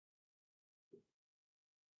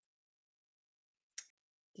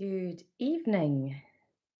Good evening.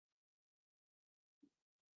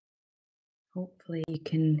 Hopefully you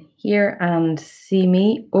can hear and see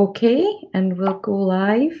me okay, and we'll go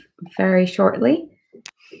live very shortly.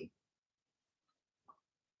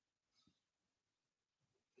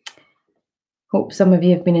 Hope some of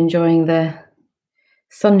you have been enjoying the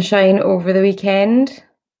sunshine over the weekend.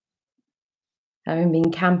 Having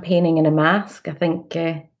been campaigning in a mask, I think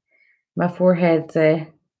my forehead's a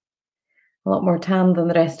lot more tan than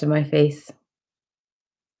the rest of my face.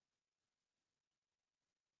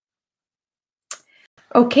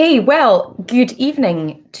 Okay, well, good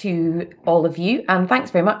evening to all of you, and thanks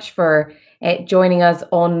very much for joining us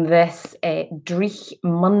on this Dreich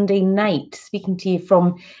Monday night, speaking to you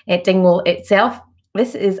from Dingwall itself.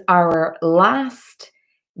 This is our last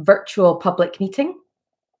virtual public meeting.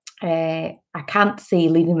 I can't say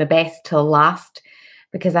leaving the best till last,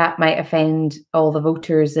 because that might offend all the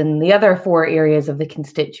voters in the other 4 areas of the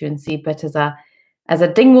constituency, but as a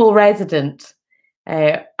Dingwall resident,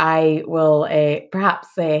 I will perhaps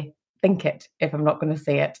think it if I'm not going to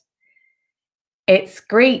say it. It's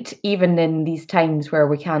great, even in these times where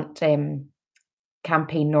we can't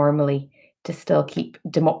campaign normally, to still keep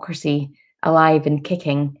democracy alive and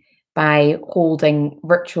kicking by holding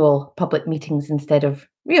virtual public meetings instead of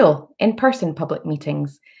real in-person public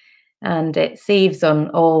meetings. And it saves on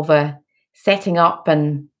all the setting up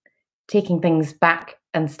and taking things back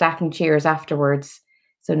and stacking chairs afterwards.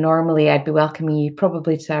 So normally I'd be welcoming you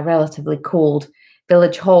probably to a relatively cold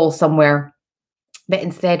village hall somewhere, but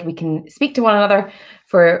instead we can speak to one another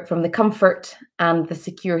from the comfort and the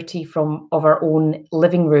security of our own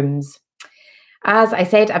living rooms. As I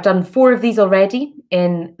said, I've done 4 of these already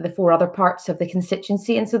in the 4 other parts of the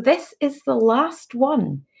constituency, and so this is the last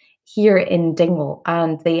one here in Dingwall,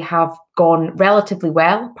 and they have gone relatively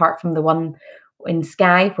well, apart from the one in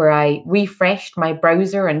Sky where I refreshed my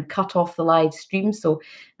browser and cut off the live stream. So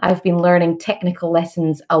I've been learning technical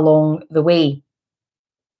lessons along the way.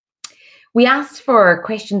 We asked for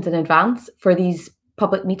questions in advance for these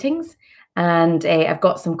public meetings, and I've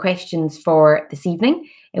got some questions for this evening,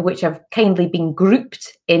 in which have kindly been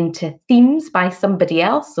grouped into themes by somebody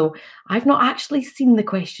else. So I've not actually seen the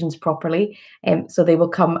questions properly, so they will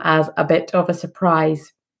come as a bit of a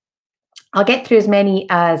surprise. I'll get through as many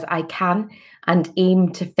as I can and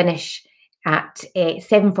aim to finish at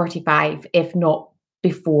 7:45, if not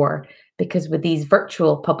before, because with these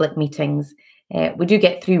virtual public meetings, we do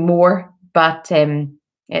get through more, but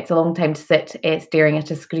it's a long time to sit staring at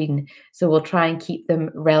a screen. So we'll try and keep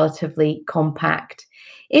them relatively compact.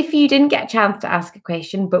 If you didn't get a chance to ask a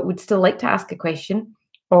question, but would still like to ask a question,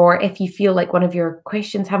 or if you feel like one of your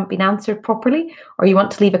questions haven't been answered properly, or you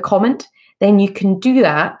want to leave a comment, then you can do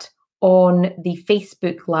that on the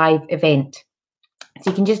Facebook Live event.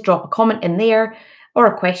 So you can just drop a comment in there or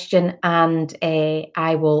a question, and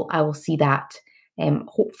I will see that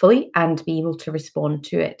hopefully and be able to respond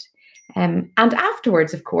to it. And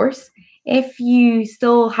afterwards, of course, if you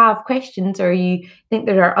still have questions or you think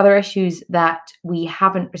there are other issues that we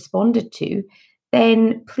haven't responded to,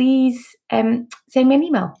 then please send me an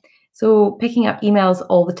email. So picking up emails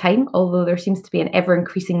all the time, although there seems to be an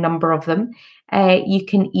ever-increasing number of them, you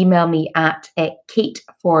can email me at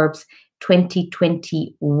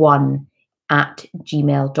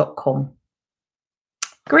kateforbes2021@gmail.com.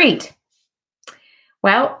 Great.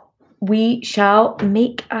 Well, we shall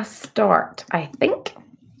make a start, I think.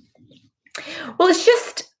 Well, it's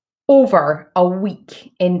just over a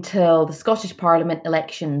week until the Scottish Parliament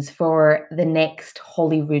elections for the next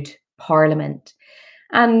Holyrood Parliament.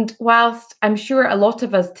 And whilst I'm sure a lot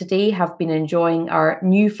of us today have been enjoying our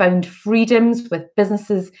newfound freedoms with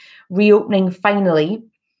businesses reopening finally,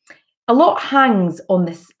 a lot hangs on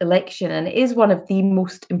this election, and it is one of the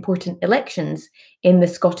most important elections in the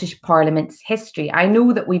Scottish Parliament's history. I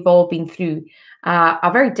know that we've all been through a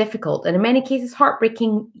very difficult and in many cases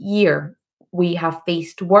heartbreaking year. We have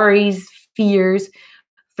faced worries, fears,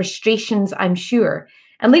 frustrations, I'm sure,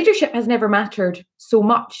 and leadership has never mattered so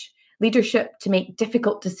much. Leadership to make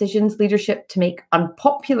difficult decisions, leadership to make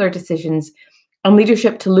unpopular decisions, and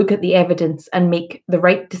leadership to look at the evidence and make the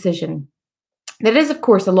right decision. There is, of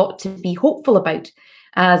course, a lot to be hopeful about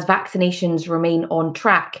as vaccinations remain on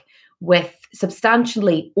track, with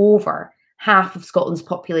substantially over half of Scotland's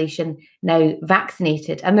population now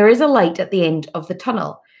vaccinated. And there is a light at the end of the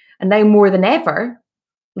tunnel. And now more than ever,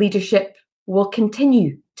 leadership will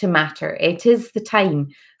continue to matter. It is the time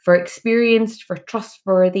for experienced, for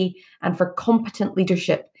trustworthy, and for competent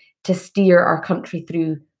leadership to steer our country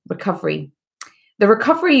through recovery. The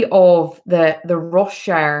recovery of the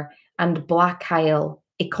Ross-shire and Black Isle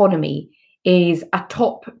economy is a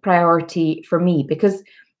top priority for me, because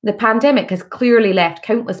The pandemic has clearly left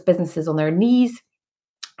countless businesses on their knees.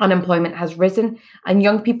 Unemployment has risen and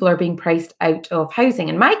young people are being priced out of housing.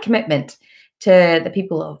 And my commitment to the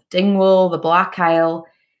people of Dingwall, the Black Isle,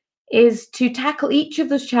 is to tackle each of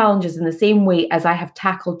those challenges in the same way as I have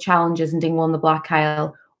tackled challenges in Dingwall and the Black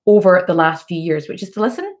Isle over the last few years, which is to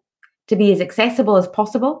listen, to be as accessible as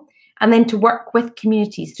possible, and then to work with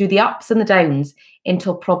communities through the ups and the downs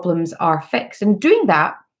until problems are fixed. And doing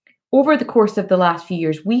that, over the course of the last few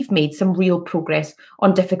years, we've made some real progress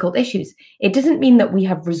on difficult issues. It doesn't mean that we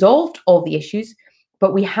have resolved all the issues,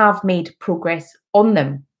 but we have made progress on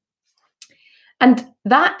them. And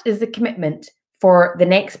that is the commitment for the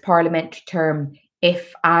next parliamentary term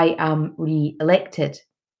if I am re-elected.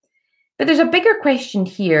 But there's a bigger question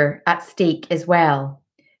here at stake as well,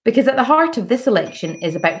 because at the heart of this election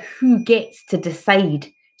is about who gets to decide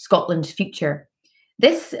Scotland's future.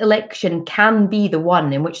 This election can be the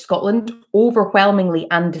one in which Scotland overwhelmingly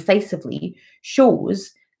and decisively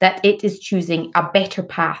shows that it is choosing a better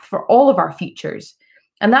path for all of our futures.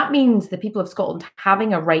 And that means the people of Scotland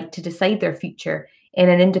having a right to decide their future in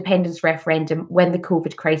an independence referendum when the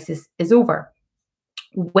COVID crisis is over.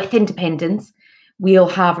 With independence, we'll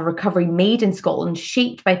have a recovery made in Scotland,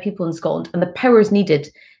 shaped by people in Scotland, and the powers needed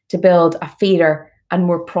to build a fairer and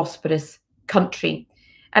more prosperous country.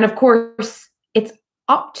 And of course, it's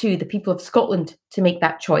up to the people of Scotland to make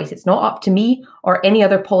that choice. It's not up to me or any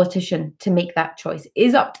other politician to make that choice. It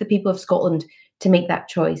is up to the people of Scotland to make that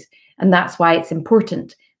choice. And that's why it's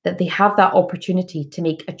important that they have that opportunity to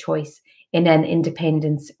make a choice in an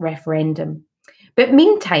independence referendum. But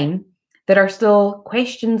meantime, there are still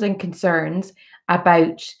questions and concerns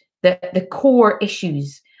about the core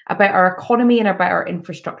issues, about our economy and about our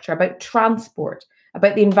infrastructure, about transport,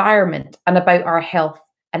 about the environment, and about our health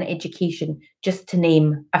and education, just to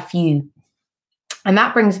name a few. And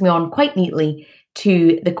that brings me on quite neatly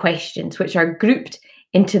to the questions, which are grouped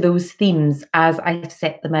into those themes as I've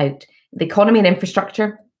set them out: the economy and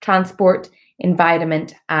infrastructure, transport,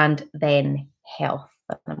 environment, and then health.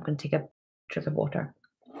 I'm going to take a drink of water.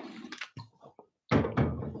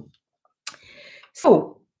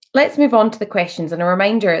 So let's move on to the questions. And a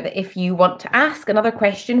reminder that if you want to ask another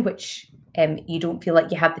question, which you don't feel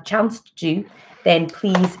like you had the chance to do, then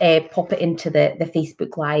please pop it into the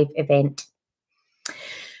Facebook Live event.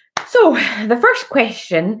 So the first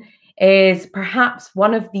question is perhaps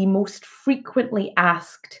one of the most frequently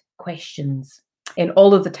asked questions in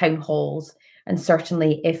all of the town halls, and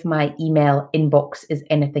certainly if my email inbox is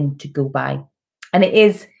anything to go by. And it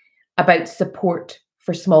is about support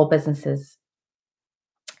for small businesses.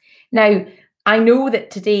 Now, I know that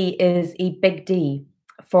today is a big day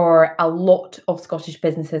for a lot of Scottish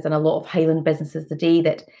businesses and a lot of Highland businesses, the day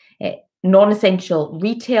that non-essential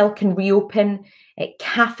retail can reopen,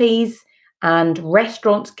 cafes and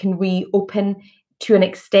restaurants can reopen to an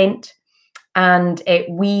extent, and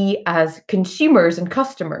we as consumers and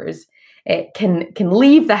customers can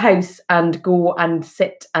leave the house and go and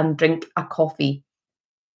sit and drink a coffee.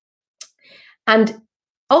 And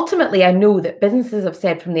ultimately, I know that businesses have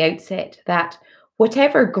said from the outset that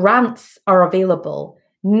whatever grants are available,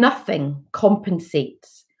 nothing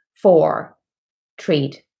compensates for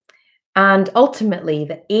trade. And ultimately,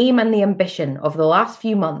 the aim and the ambition of the last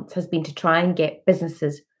few months has been to try and get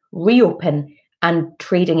businesses reopen and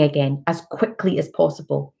trading again as quickly as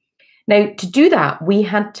possible. Now, to do that, we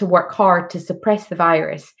had to work hard to suppress the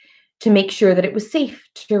virus to make sure that it was safe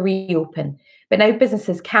to reopen. But now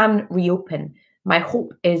businesses can reopen. My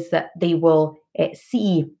hope is that they will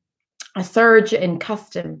see a surge in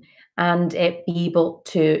custom and be able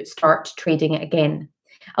to start trading it again.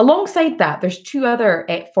 Alongside that, there's two other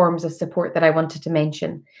forms of support that I wanted to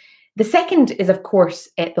mention. The second is, of course,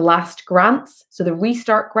 the last grants, so the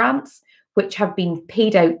restart grants, which have been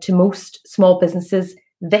paid out to most small businesses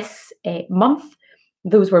this month.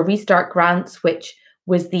 Those were restart grants, which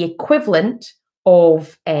was the equivalent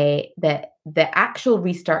of the actual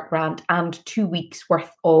restart grant and 2 weeks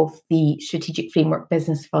worth of the Strategic Framework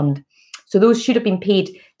Business Fund. So those should have been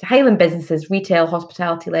paid to Highland businesses, retail,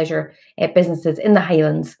 hospitality, leisure businesses in the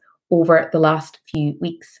Highlands over the last few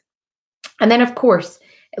weeks. And then, of course,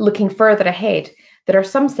 looking further ahead, there are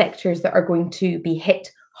some sectors that are going to be hit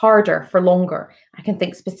harder for longer. I can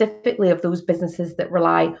think specifically of those businesses that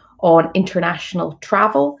rely on international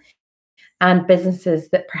travel and businesses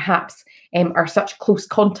that perhaps are such close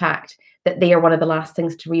contact that they are one of the last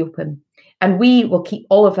things to reopen. And we will keep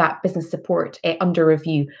all of that business support under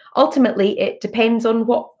review. Ultimately, it depends on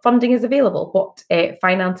what funding is available, what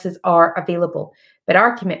finances are available. But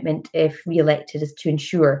our commitment, if re-elected, is to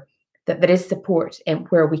ensure that there is support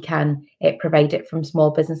where we can provide it from small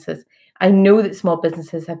businesses. I know that small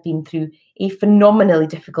businesses have been through a phenomenally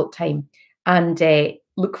difficult time, and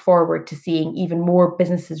look forward to seeing even more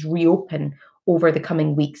businesses reopen over the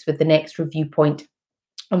coming weeks, with the next review point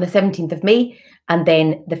on the 17th of May and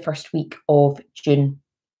then the first week of June.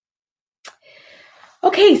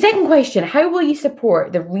 Okay, second question. How will you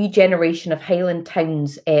support the regeneration of Highland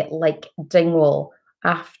towns like Dingwall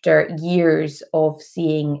after years of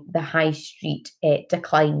seeing the high street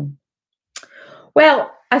decline?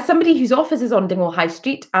 Well, as somebody whose office is on Dingwall High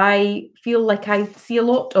Street, I feel like I see a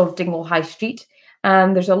lot of Dingwall High Street,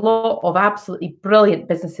 and there's a lot of absolutely brilliant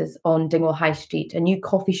businesses on Dingwall High Street. A new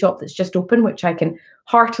coffee shop that's just open, which I can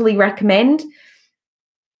heartily recommend.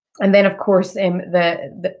 And then, of course,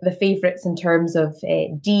 the favourites in terms of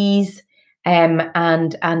Dee's and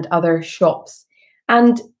other shops.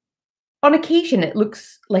 And on occasion, it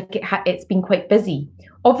looks like it's been quite busy.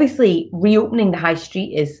 Obviously, reopening the high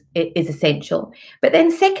street is essential. But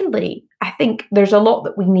then secondly, I think there's a lot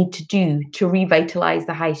that we need to do to revitalise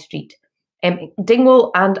the high street.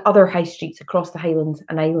 Dingwall and other high streets across the Highlands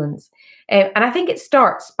and Islands. And I think it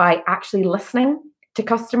starts by actually listening to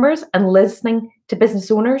customers and listening to business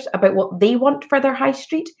owners about what they want for their high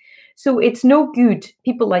street. So it's no good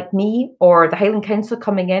people like me or the Highland Council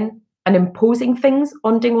coming in and imposing things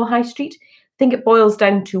on Dingwall High Street. I think it boils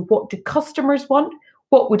down to, what do customers want?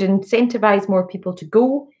 What would incentivise more people to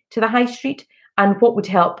go to the high street? And what would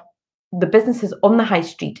help the businesses on the high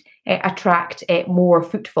street attract more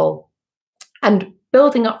footfall? And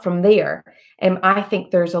building up from there, I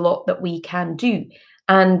think there's a lot that we can do.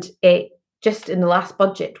 And just in the last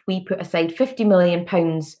budget, we put aside £50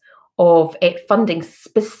 million of funding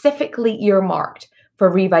specifically earmarked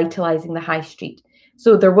for revitalising the high street.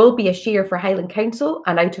 So there will be a share for Highland Council,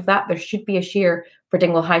 and out of that, there should be a share for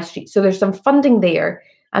Dingwall High Street. So there's some funding there,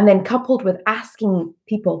 and then coupled with asking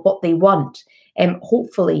people what they want,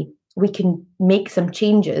 hopefully we can make some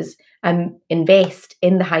changes and invest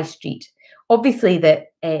in the high street. Obviously,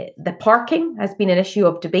 the parking has been an issue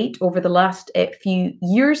of debate over the last few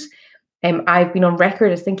years. I've been on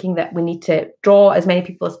record as thinking that we need to draw as many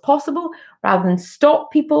people as possible rather than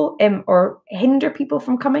stop people or hinder people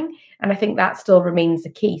from coming. And I think that still remains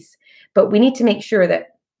the case. But we need to make sure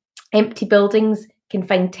that empty buildings can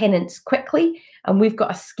find tenants quickly. And we've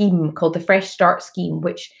got a scheme called the Fresh Start Scheme,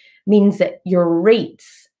 which means that your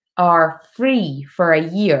rates are free for a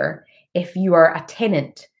year if you are a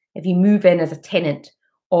tenant, if you move in as a tenant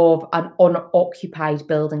of an unoccupied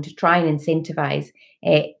building, to try and incentivise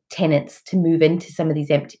tenants to move into some of these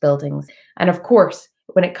empty buildings. And of course,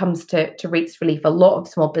 when it comes to rates relief, a lot of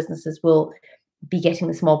small businesses will be getting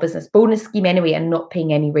the small business bonus scheme anyway and not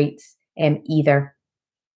paying any rates either.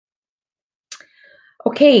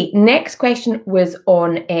 Okay, next question was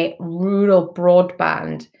on rural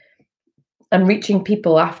broadband and reaching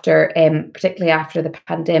people after, particularly after the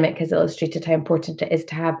pandemic, has illustrated how important it is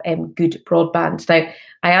to have good broadband. Now,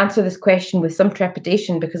 I answer this question with some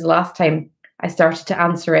trepidation because last time I started to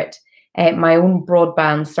answer it, my own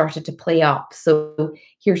broadband started to play up. So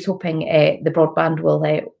here's hoping the broadband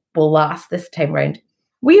will last this time round.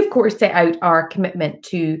 We, of course, set out our commitment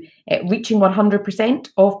to reaching 100%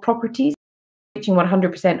 of properties, reaching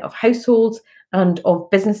 100% of households and of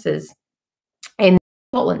businesses in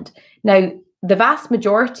Scotland. Now, the vast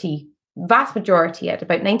majority at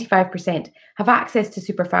about 95% have access to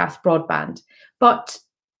super fast broadband, but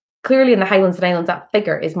clearly in the Highlands and Islands that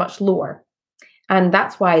figure is much lower. And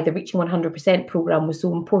that's why the Reaching 100% programme was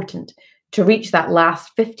so important, to reach that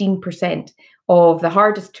last 15% of the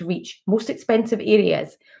hardest to reach, most expensive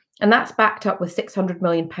areas. And that's backed up with £600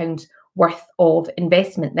 million worth of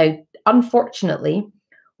investment. Now, unfortunately,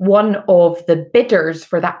 one of the bidders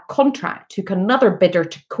for that contract took another bidder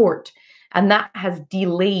to court, and that has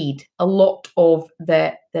delayed a lot of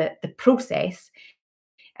the process.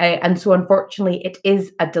 And so, unfortunately, it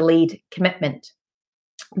is a delayed commitment.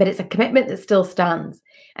 But it's a commitment that still stands.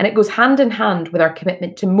 And it goes hand in hand with our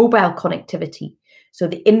commitment to mobile connectivity. So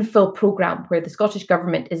the infill programme, where the Scottish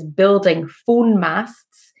Government is building phone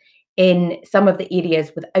masts in some of the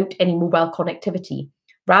areas without any mobile connectivity,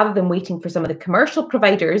 rather than waiting for some of the commercial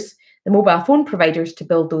providers, the mobile phone providers, to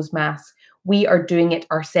build those masts. We are doing it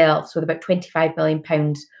ourselves with about £25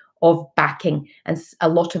 million of backing, and a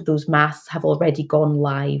lot of those masts have already gone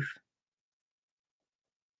live.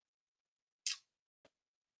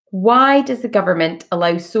 Why does the government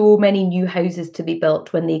allow so many new houses to be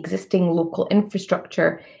built when the existing local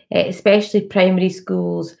infrastructure, especially primary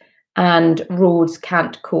schools and roads,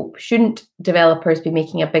 can't cope? Shouldn't developers be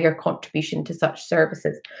making a bigger contribution to such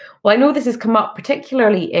services? Well, I know this has come up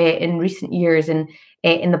particularly in recent years in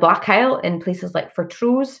the Black Isle, in places like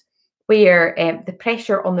Fortrose, where the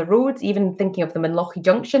pressure on the roads, even thinking of them in Lochie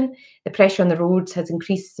Junction, the pressure on the roads has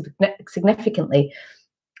increased significantly,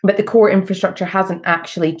 but the core infrastructure hasn't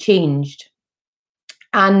actually changed.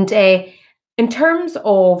 And in terms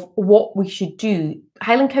of what we should do,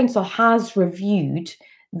 Highland Council has reviewed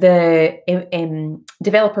the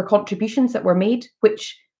developer contributions that were made,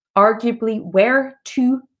 which arguably were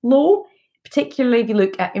too low, particularly if you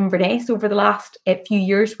look at Inverness over the last few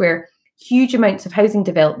years, where huge amounts of housing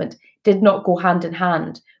development did not go hand in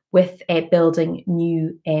hand with building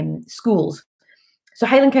new schools. So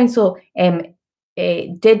Highland Council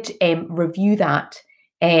did review that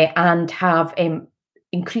and have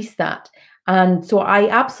increased that. And so I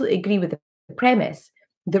absolutely agree with the premise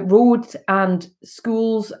that roads and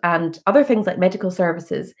schools and other things like medical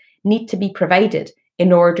services need to be provided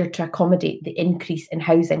in order to accommodate the increase in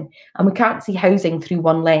housing. And we can't see housing through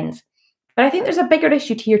one lens. But I think there's a bigger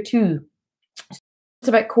issue here too. It's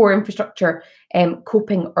about core infrastructure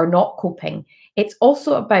coping or not coping. It's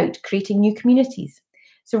also about creating new communities.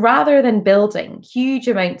 So rather than building huge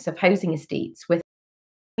amounts of housing estates with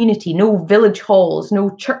community, no village halls,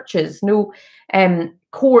 no churches, no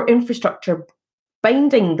core infrastructure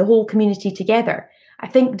binding the whole community together, I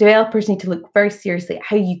think developers need to look very seriously at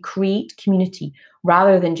how you create community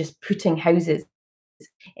rather than just putting houses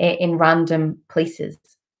in random places.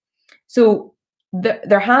 So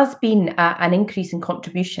there has been an increase in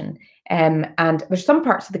contribution, and there's some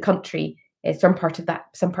parts of the country, some parts of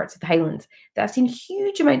the Highlands that have seen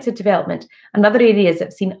huge amounts of development, and other areas that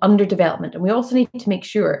have seen underdevelopment. And we also need to make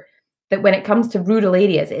sure that when it comes to rural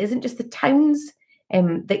areas, it isn't just the towns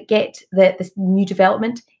that get this new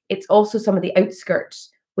development. It's also some of the outskirts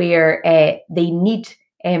where they need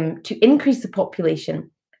to increase the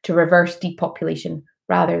population to reverse depopulation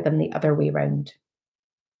rather than the other way around.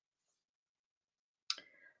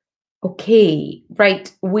 Okay,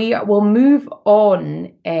 right, we will move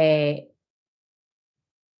on. And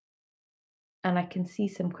I can see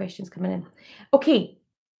some questions coming in. Okay,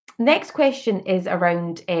 next question is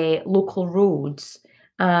around local roads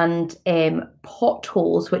and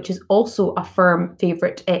potholes, which is also a firm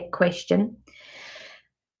favourite question.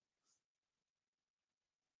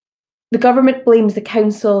 The government blames the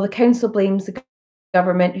council blames the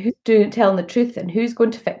government. Who's telling the truth and who's going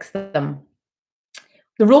to fix them?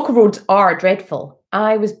 The local roads are dreadful.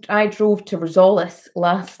 I drove to Rosolis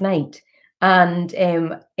last night, and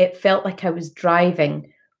it felt like I was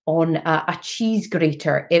driving on a cheese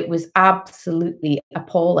grater. It was absolutely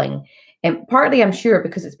appalling. Partly, I'm sure,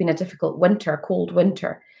 because it's been a difficult winter, a cold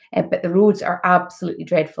winter, but the roads are absolutely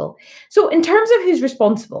dreadful. So in terms of who's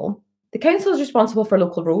responsible, the council is responsible for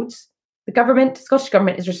local roads. The government, Scottish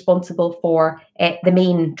Government, is responsible for the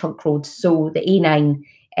main trunk roads, so the A9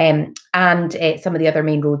 and some of the other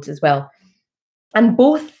main roads as well. And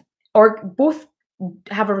both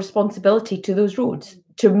have a responsibility to those roads,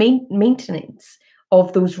 to maintenance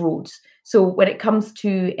of those roads. So when it comes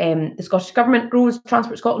to the Scottish Government roads,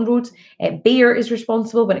 Transport Scotland roads, Bayer is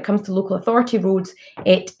responsible. When it comes to local authority roads,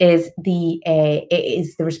 it is the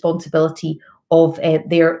responsibility of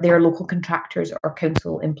their local contractors or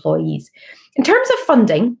council employees. In terms of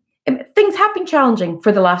funding, things have been challenging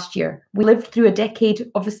for the last year. We lived through a decade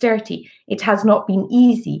of austerity. It has not been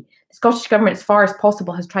easy. The Scottish Government, as far as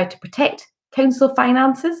possible, has tried to protect council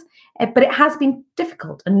finances, but it has been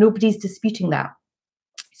difficult, and nobody's disputing that.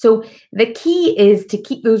 So the key is to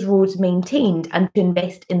keep those roads maintained and to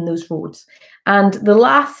invest in those roads. And the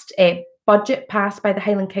last budget passed by the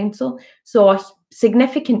Highland Council saw a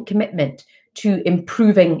significant commitment to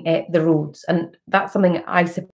improving the roads, and that's something I support